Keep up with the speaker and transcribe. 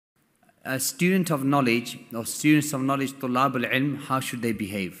A student of knowledge, or students of knowledge, طلاب العلم, how should they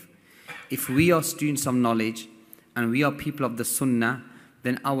behave? If we are students of knowledge and we are people of the Sunnah,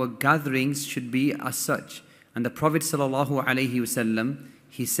 then our gatherings should be as such. And the Prophet sallallahu alaihi wasallam,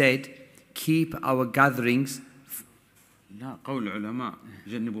 he said, keep our gatherings. لا قول علماء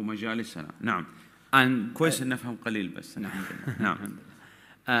جنبوا مجالسنا. نعم. And كويس نفهم قليل بس. نعم.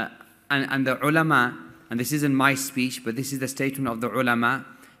 And the ulama, and this isn't my speech, but this is the statement of the ulama.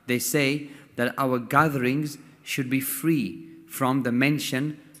 They say that our gatherings should be free from the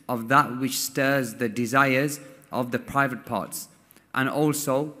mention of that which stirs the desires of the private parts. And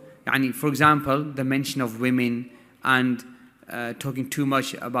also, for example, the mention of women and talking too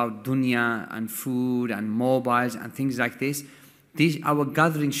much about dunya and food and mobiles and things like this. Our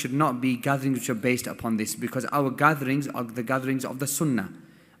gatherings should not be gatherings which are based upon this, because our gatherings are the gatherings of the Sunnah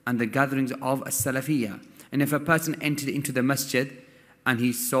and the gatherings of As-Salafiyya. And if a person entered into the masjid and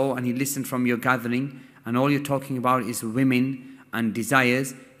he saw and he listened from your gathering and all you're talking about is women and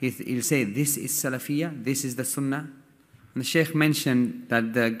desires, he'll say, this is Salafiyya, this is the Sunnah. And the Sheikh mentioned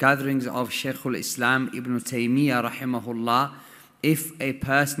that the gatherings of Shaykh al-Islam Ibn Taymiyyah rahimahullah, if a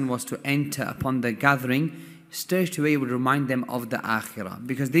person was to enter upon the gathering, straight away would remind them of the Akhirah.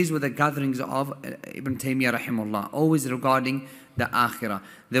 Because these were the gatherings of Ibn Taymiyyah rahimahullah, always regarding the Akhirah.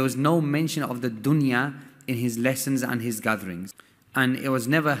 There was no mention of the dunya in his lessons and his gatherings. And it was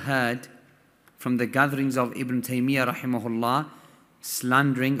never heard from the gatherings of Ibn Taymiyyah rahimahullah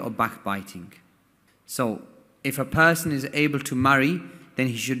slandering or backbiting. So, if a person is able to marry, then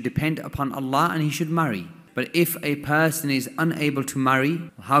he should depend upon Allah and he should marry. But if a person is unable to marry,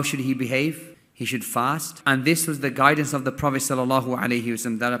 how should he behave? He should fast. And this was the guidance of the Prophet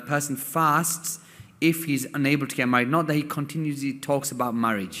ﷺ, that a person fasts if he's unable to get married. Not that he continuously talks about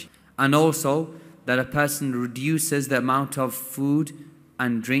marriage. And also that a person reduces the amount of food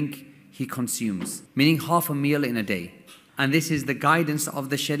and drink he consumes, meaning half a meal in a day. And this is the guidance of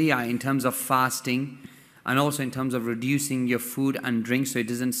the Sharia in terms of fasting, and also in terms of reducing your food and drink so it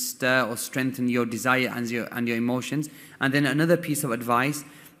doesn't stir or strengthen your desire and your emotions. And then another piece of advice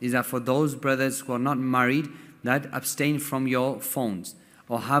is that for those brothers who are not married, that abstain from your phones,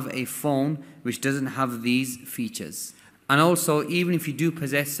 or have a phone which doesn't have these features. And also, even if you do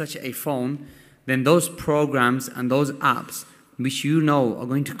possess such a phone, then those programs and those apps which you know are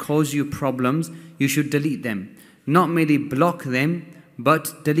going to cause you problems, you should delete them. Not merely block them,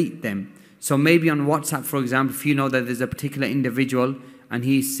 but delete them. So maybe on WhatsApp, for example, if you know that there's a particular individual and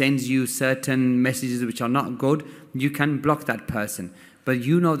he sends you certain messages which are not good, you can block that person. But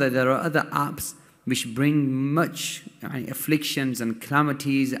you know that there are other apps which bring much afflictions and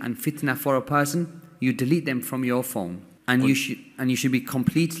calamities and fitna for a person, you delete them from your phone. And you should be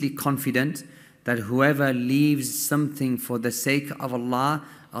completely confident that whoever leaves something for the sake of Allah,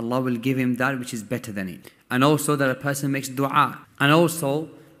 Allah will give him that which is better than it. And also that a person makes dua. And also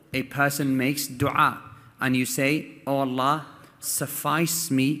a person makes dua. And you say, oh Allah,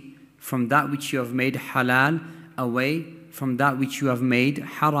 suffice me from that which you have made halal away from that which you have made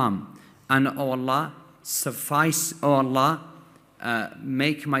haram. And oh Allah, suffice, oh Allah,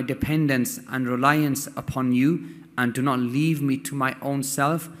 make my dependence and reliance upon you, and do not leave me to my own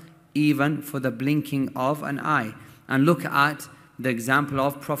self, even for the blinking of an eye. And look at the example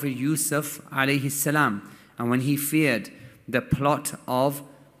of Prophet Yusuf alayhi salam, and when he feared the plot of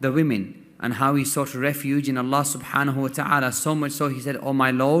the women, and how he sought refuge in Allah subhanahu wa ta'ala, so much so he said, oh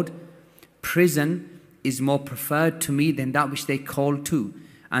my Lord, prison is more preferred to me than that which they call to.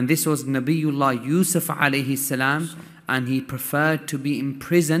 And this was Nabiullah Yusuf alayhi salam, and he preferred to be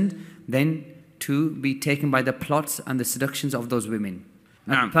imprisoned than to be taken by the plots and the seductions of those women.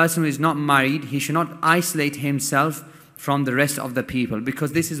 A person who is not married, he should not isolate himself from the rest of the people,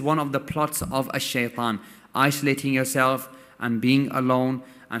 because this is one of the plots of a shaitan. Isolating yourself and being alone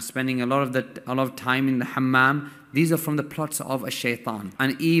and spending a lot of time in the hammam, these are from the plots of a shaitan.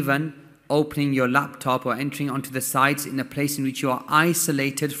 And even opening your laptop or entering onto the sites in a place in which you are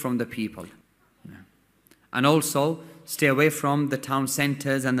isolated from the people. And also stay away from the town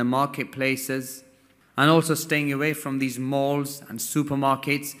centers and the marketplaces, and also staying away from these malls and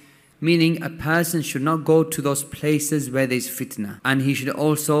supermarkets, meaning a person should not go to those places where there is fitna. And he should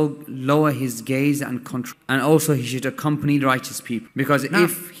also lower his gaze and control. And also he should accompany righteous people. Because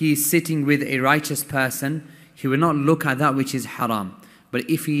if he is sitting with a righteous person, he will not look at that which is haram. But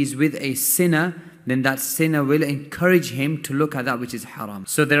if he is with a sinner, then that sinner will encourage him to look at that which is haram.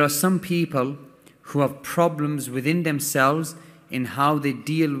 So there are some people who have problems within themselves in how they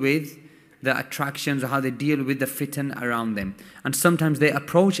deal with the attractions or how they deal with the fitan around them. And sometimes they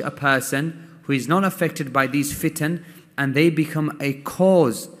approach a person who is not affected by these fitan, and they become a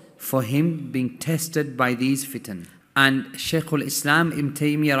cause for him being tested by these fitan. And Shaykh al-Islam Ibn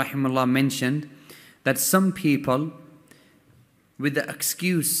Taymiyyah rahimahullah mentioned that some people, with the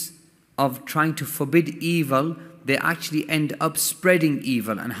excuse of trying to forbid evil, they actually end up spreading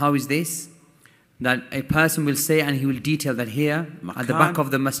evil. And how is this? That a person will say, and he will detail that here, at the back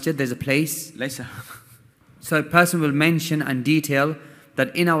of the masjid, there's a place. So a person will mention and detail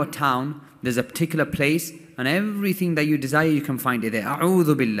that in our town, there's a particular place, and everything that you desire, you can find it there.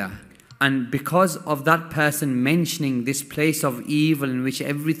 A'udhu billah. And because of that person mentioning this place of evil in which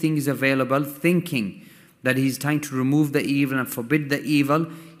everything is available, thinking that he's trying to remove the evil and forbid the evil,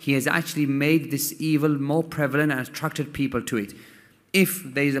 he has actually made this evil more prevalent and attracted people to it. If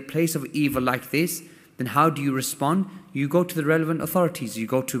there is a place of evil like this, then how do you respond? You go to the relevant authorities. You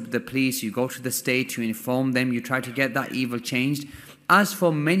go to the police, you go to the state, you inform them, you try to get that evil changed. As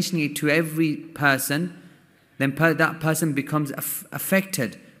for mentioning it to every person, then that person becomes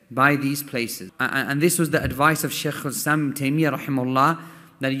affected by these places. And this was the advice of Shaykh al-Islam Ibn Taymiyyah rahimahullah,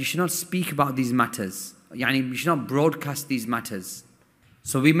 that you should not speak about these matters. You should not broadcast these matters.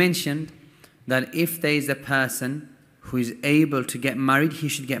 So we mentioned that if there is a person who is able to get married, he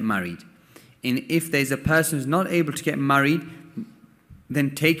should get married. And if there is a person who is not able to get married,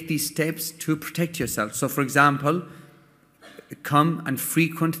 then take these steps to protect yourself. So for example, come and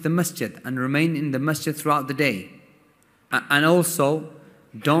frequent the masjid and remain in the masjid throughout the day. And also,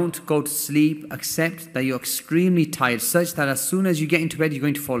 don't go to sleep except that you're extremely tired, such that as soon as you get into bed, you're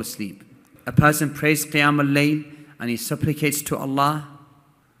going to fall asleep. A person prays Qiyam al-Layl and he supplicates to Allah.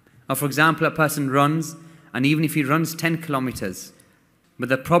 Or for example, a person runs, and even if he runs 10 kilometers, but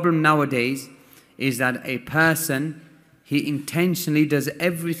the problem nowadays is that a person, he intentionally does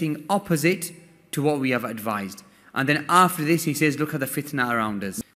everything opposite to what we have advised. And then after this, he says, look at the fitna around us.